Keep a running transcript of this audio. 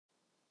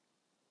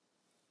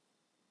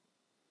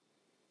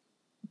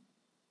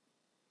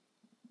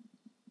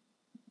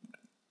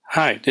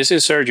Hi, this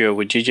is Sergio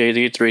with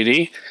GJD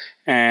 3D,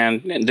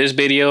 and in this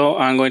video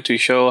I'm going to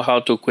show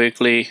how to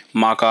quickly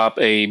mock up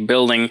a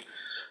building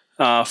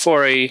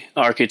for a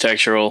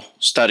architectural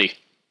study.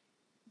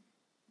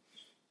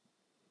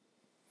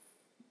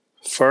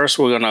 First,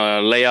 we're going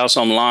to lay out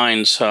some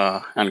lines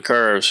and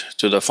curves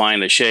to define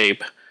the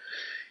shape,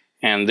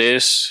 and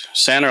this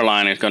center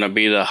line is going to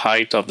be the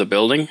height of the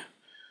building.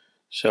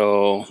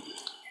 So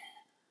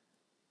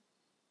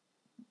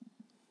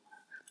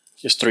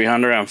just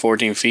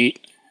 314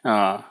 feet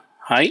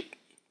height.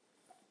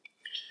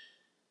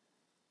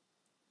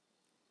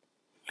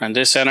 And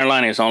this center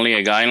line is only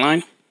a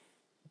guideline.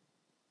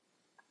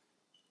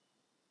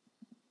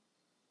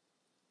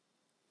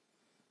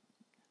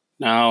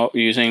 Now,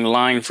 using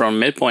line from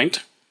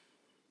midpoint,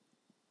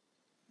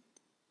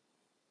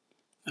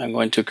 I'm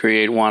going to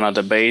create one at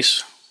the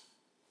base.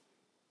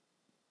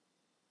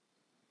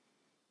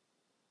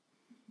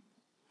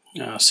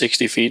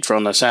 60 feet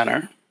from the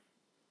center.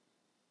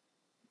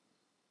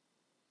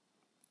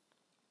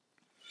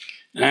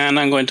 And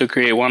I'm going to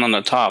create one on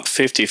the top,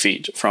 50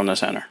 feet from the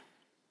center.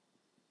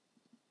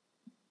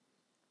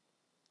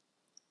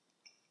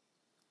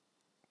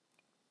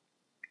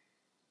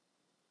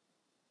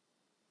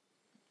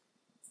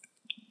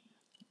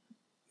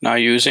 Now,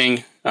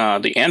 using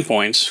the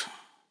endpoints,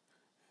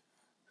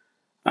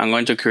 I'm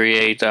going to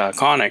create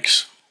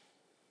conics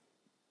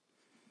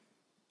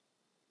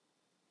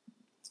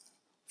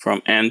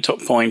from end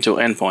point to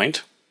end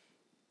point.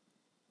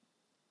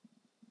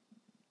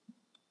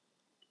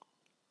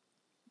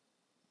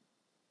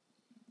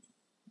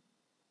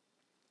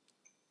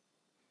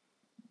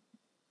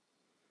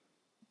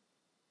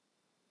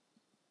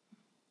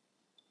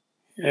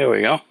 There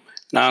we go.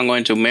 Now I'm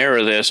going to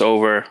mirror this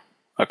over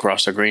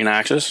across the green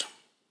axis.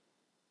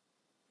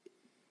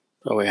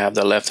 So we have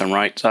the left and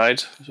right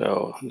sides.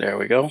 So there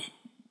we go.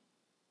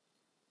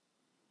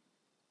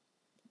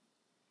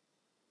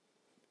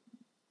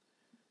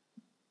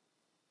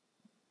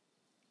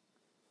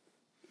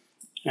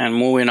 And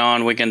moving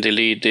on, we can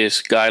delete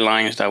these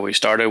guidelines that we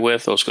started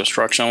with, those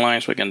construction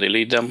lines, we can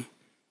delete them.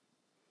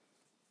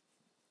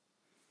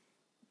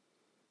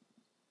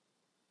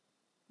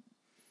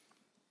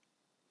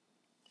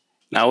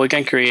 Now we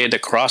can create the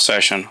cross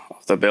section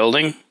of the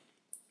building.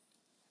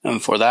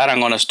 And for that, I'm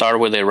going to start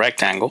with a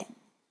rectangle.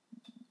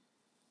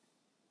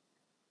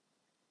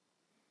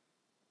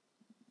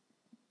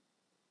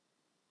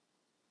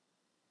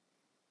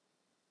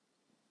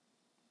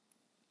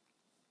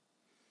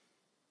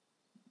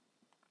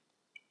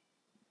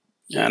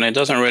 And it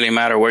doesn't really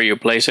matter where you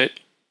place it.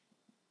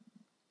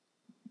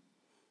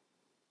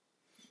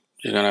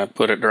 You're going to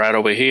put it right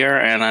over here,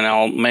 and then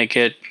I'll make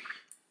it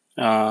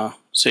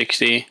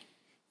 60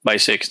 by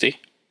 60.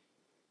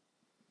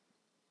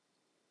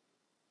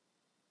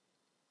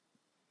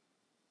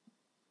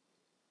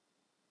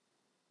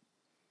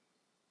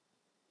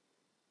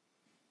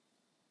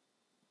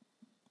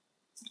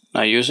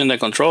 Now, using the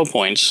control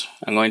points,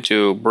 I'm going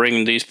to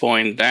bring these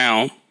points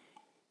down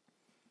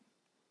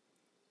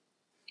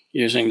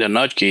using the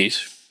nudge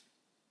keys.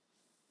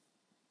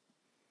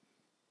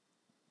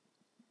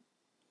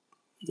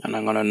 And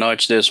I'm going to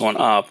nudge this one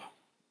up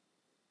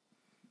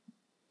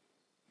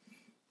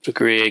to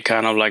create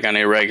kind of like an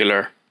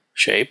irregular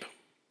shape.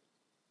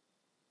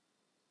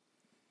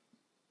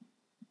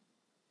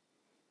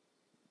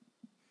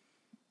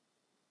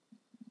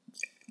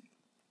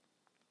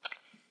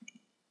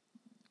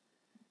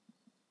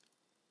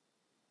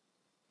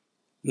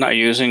 Now,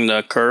 using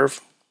the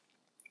curve,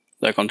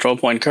 the control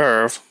point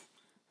curve,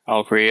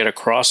 I'll create a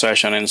cross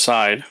section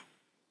inside.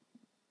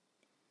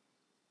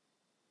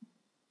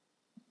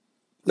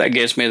 That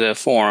gives me the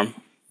form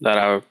that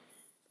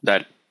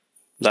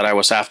I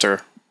was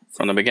after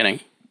from the beginning.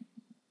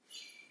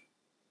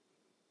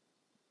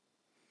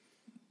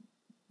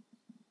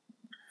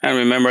 And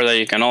remember that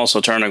you can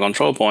also turn the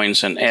control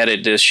points and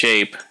edit this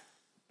shape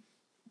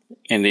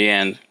in the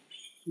end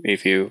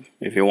if you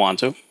want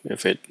to,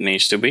 if it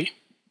needs to be.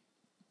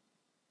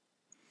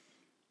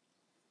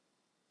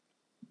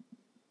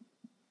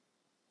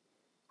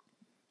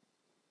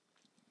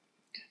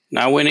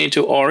 Now we need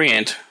to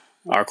orient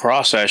our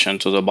cross section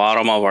to the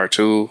bottom of our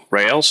two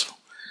rails.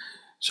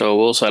 So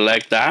we'll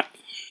select that.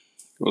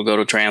 We'll go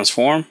to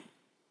transform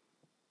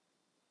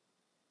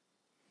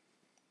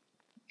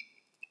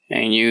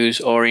and use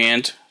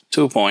orient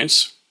 2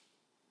 points.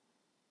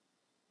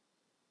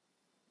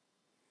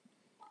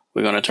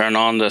 We're going to turn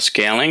on the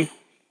scaling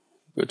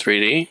with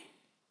 3D.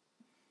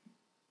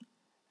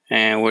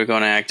 And we're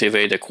going to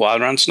activate the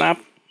quadrant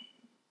snap.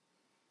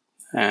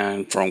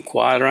 And from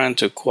quadrant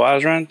to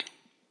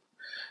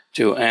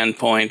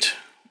endpoint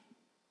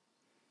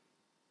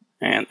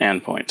and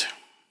endpoint.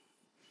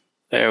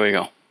 There we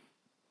go.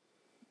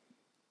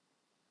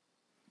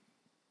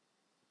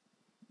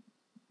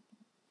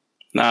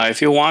 Now,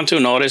 if you want to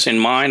notice, in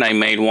mine, I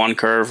made one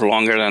curve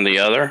longer than the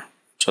other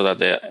so that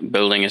the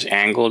building is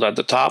angled at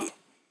the top.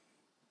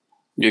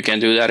 You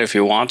can do that if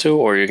you want to,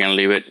 or you can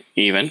leave it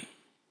even.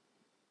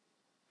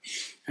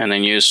 And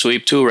then use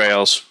sweep 2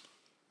 rails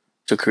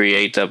to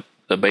create the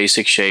the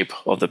basic shape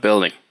of the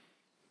building.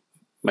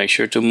 Make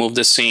sure to move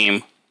the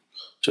seam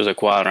to the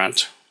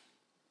quadrant.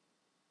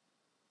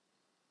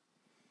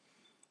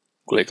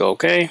 Click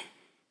OK.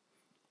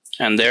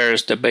 And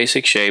there's the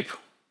basic shape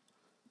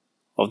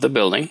of the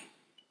building.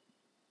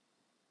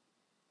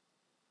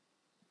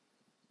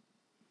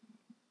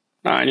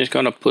 Now I'm just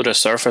going to put a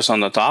surface on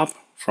the top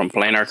from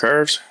Planar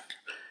Curves.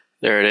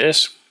 There it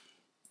is.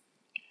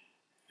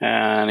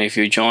 And if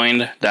you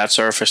joined that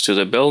surface to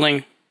the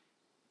building,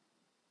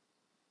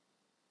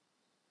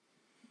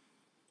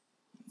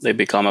 they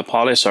become a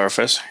poly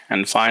surface.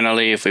 And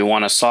finally, if we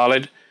want a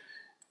solid,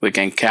 we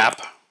can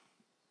cap,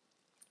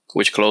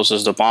 which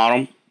closes the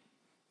bottom,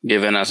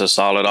 given as a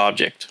solid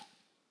object.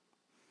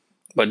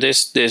 But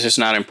this is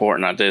not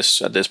important at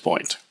this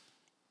point.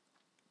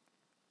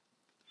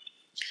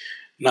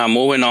 Now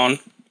moving on,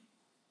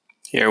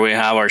 here we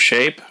have our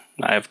shape.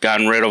 I've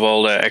gotten rid of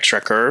all the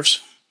extra curves,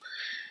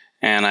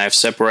 and I've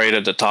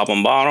separated the top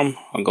and bottom.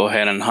 I'll go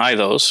ahead and hide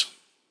those.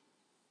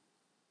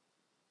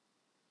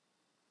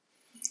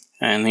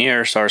 And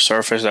here's our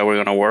surface that we're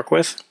going to work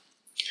with.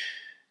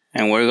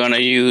 And we're going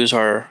to use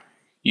our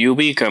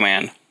UV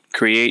command,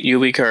 create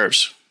UV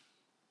curves.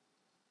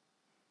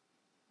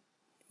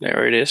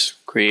 There it is,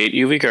 create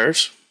UV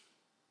curves.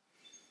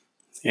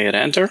 Hit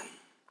enter.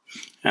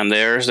 And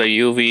there's the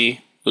UV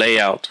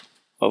layout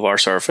of our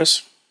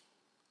surface.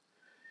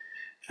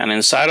 And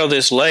inside of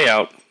this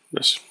layout,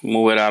 just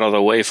move it out of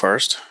the way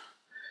first.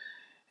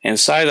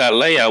 Inside that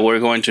layout, we're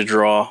going to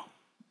draw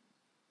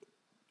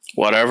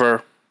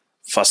whatever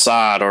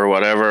facade or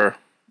whatever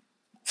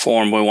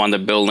form we want the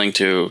building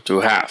to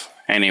have.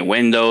 Any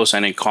windows,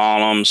 any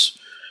columns.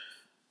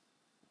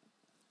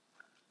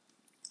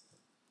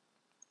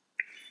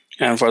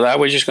 And for that,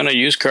 we're just going to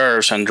use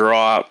curves and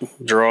draw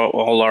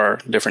all our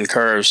different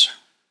curves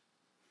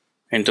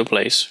into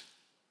place.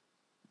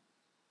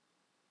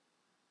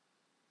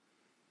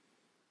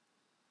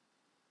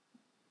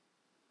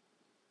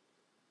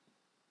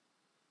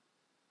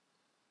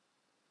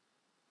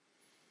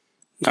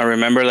 Now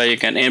remember that you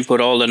can input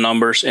all the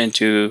numbers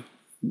into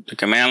the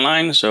command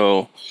line.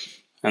 So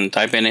I'm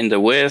typing in the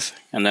width,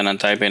 and then I'm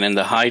typing in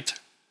the height.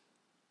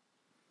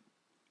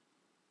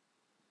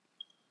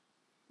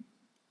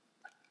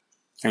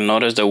 And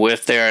notice the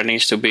width there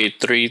needs to be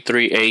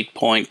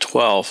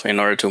 338.12 in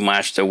order to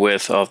match the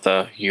width of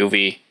the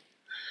UV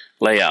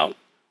layout.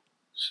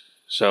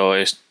 So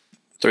it's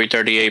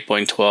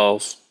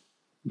 338.12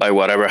 by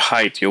whatever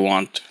height you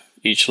want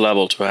each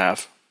level to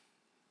have.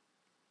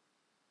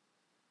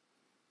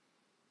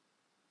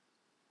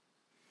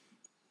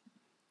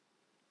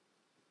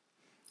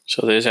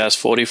 So this has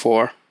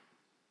 44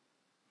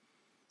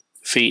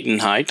 feet in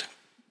height.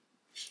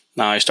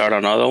 Now I start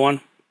another one,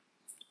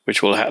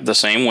 which will have the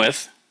same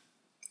width,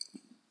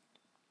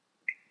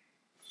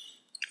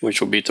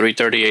 which will be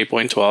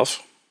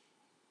 338.12.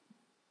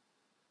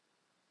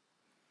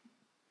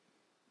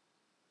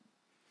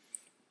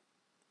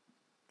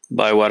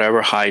 By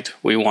whatever height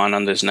we want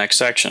on this next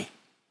section,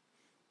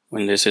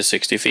 when this is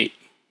 60 feet.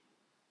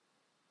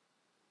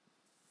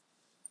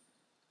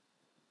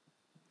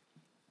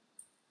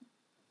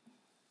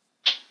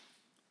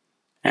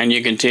 And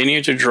you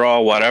continue to draw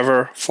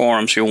whatever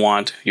forms you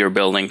want your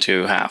building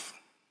to have.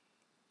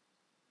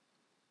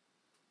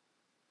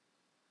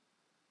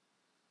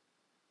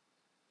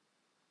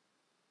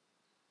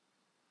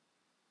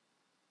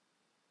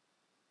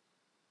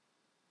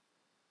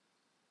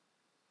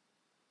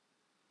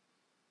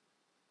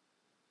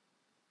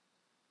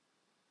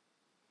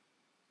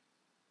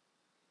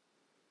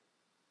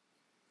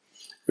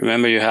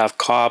 Remember, you have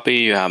copy,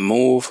 you have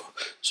move,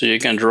 so you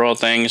can draw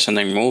things and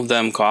then move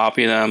them,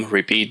 copy them,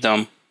 repeat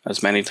them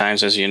as many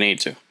times as you need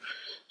to.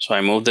 So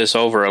I move this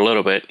over a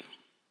little bit,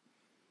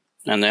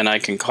 and then I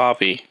can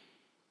copy.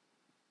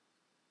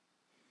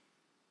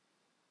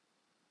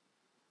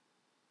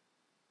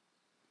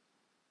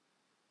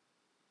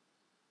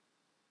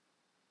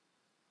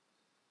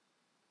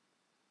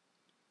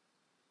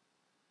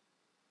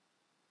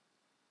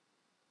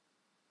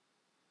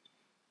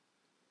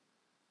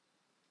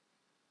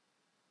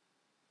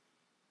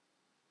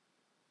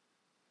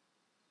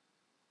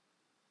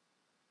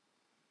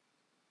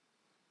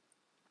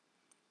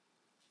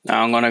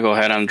 Now I'm going to go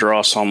ahead and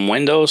draw some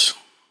windows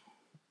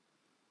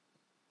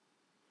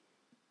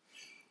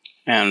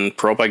and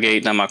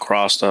propagate them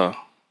across the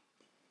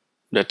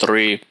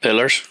three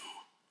pillars.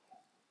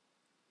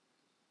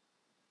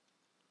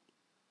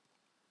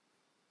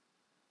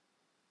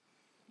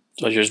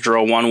 So just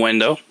draw one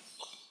window.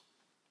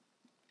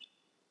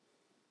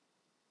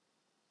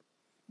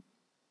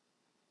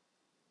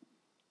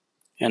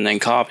 And then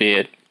copy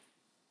it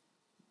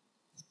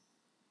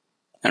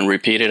and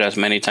repeat it as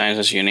many times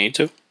as you need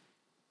to.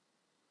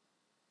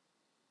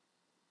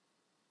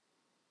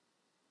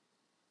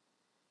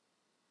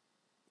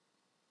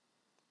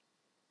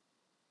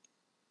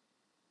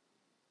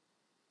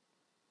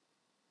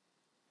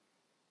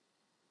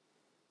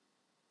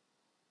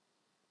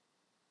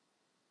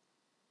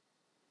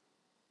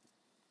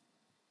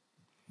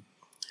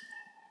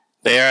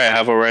 There I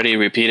have already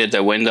repeated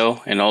the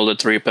window in all the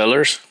 3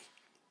 pillars,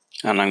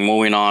 and I'm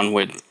moving on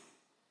with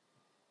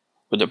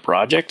the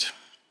project.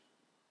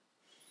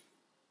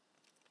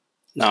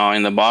 Now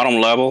in the bottom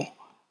level,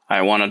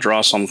 I want to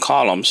draw some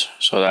columns,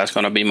 so that's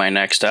going to be my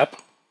next step.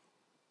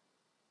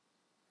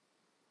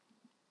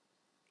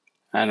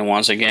 And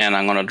once again,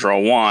 I'm going to draw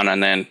one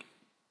and then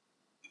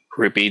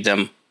repeat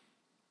them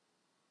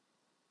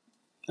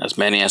as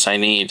many as I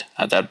need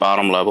at that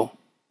bottom level.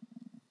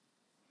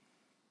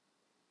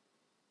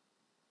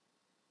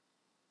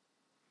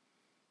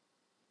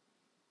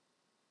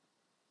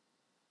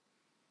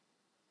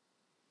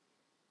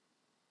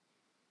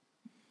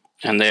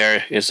 And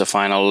there is the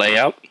final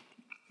layout.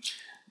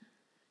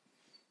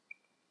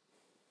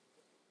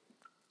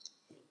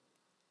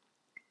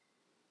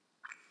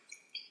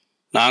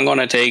 Now I'm going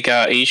to take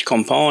each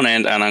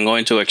component and I'm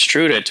going to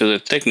extrude it to the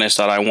thickness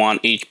that I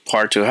want each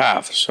part to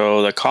have.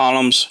 So the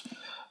columns,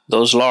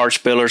 those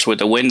large pillars with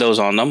the windows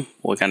on them,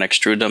 we can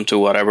extrude them to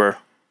whatever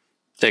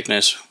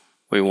thickness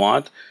we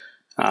want.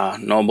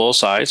 No both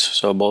sides,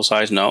 so both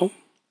sides no.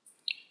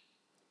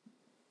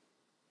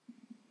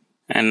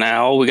 And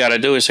now all we got to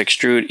do is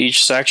extrude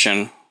each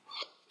section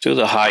to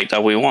the height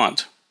that we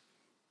want.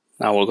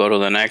 Now we'll go to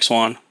the next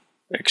one,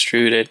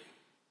 extrude it.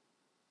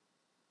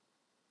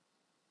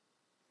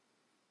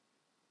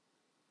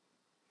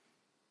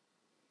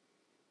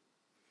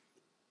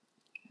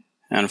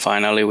 And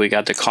finally we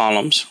got the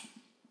columns.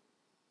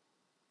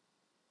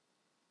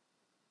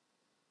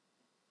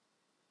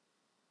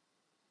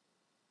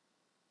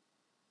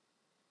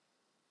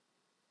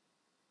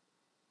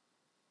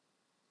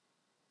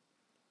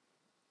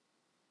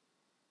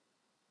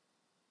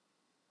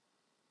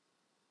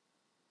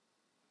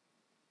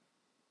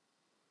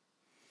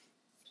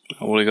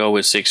 We'll go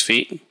with 6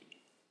 feet.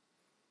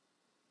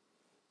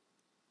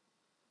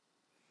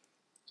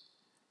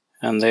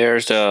 And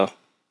there's the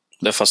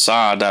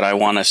facade that I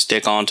want to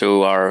stick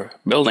onto our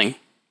building.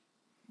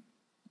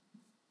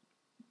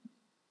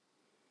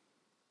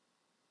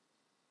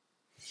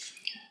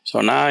 So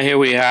now here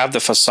we have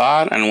the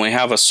facade and we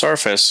have a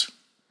surface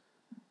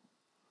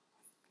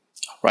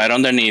right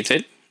underneath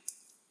it,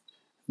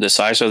 the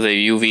size of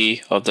the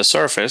UV of the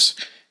surface,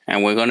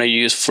 and we're going to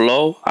use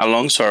flow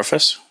along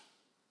surface.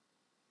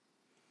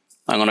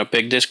 I'm going to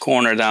pick this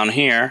corner down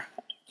here,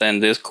 then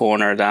this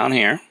corner down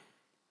here,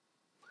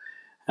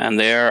 and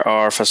there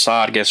our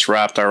facade gets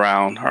wrapped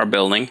around our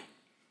building.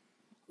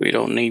 We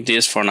don't need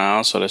this for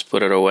now, so let's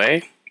put it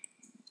away.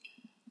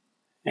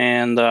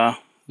 And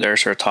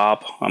there's our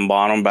top and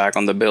bottom back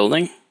on the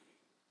building.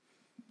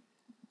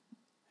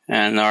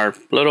 And our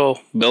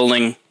little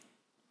building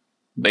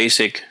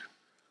basic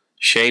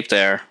shape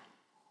there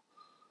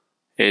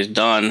is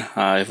done.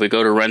 If we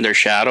go to render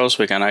shadows,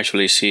 we can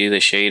actually see the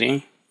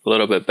shading a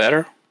little bit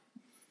better.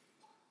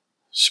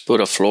 Just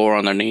put a floor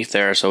underneath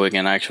there so we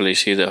can actually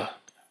see the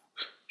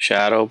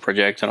shadow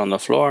projected on the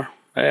floor.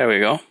 There we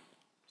go.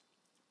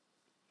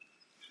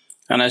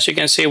 And as you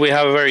can see, we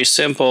have a very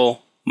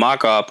simple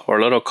mock-up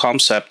or little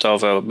concept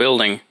of a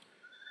building.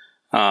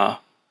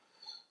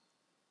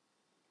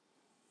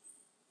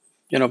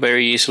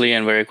 Very easily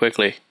and very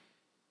quickly.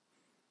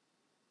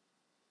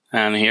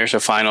 And here's a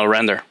final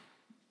render.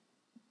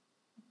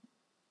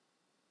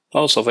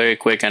 Also very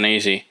quick and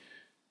easy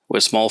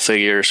with small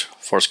figures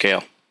for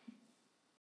scale.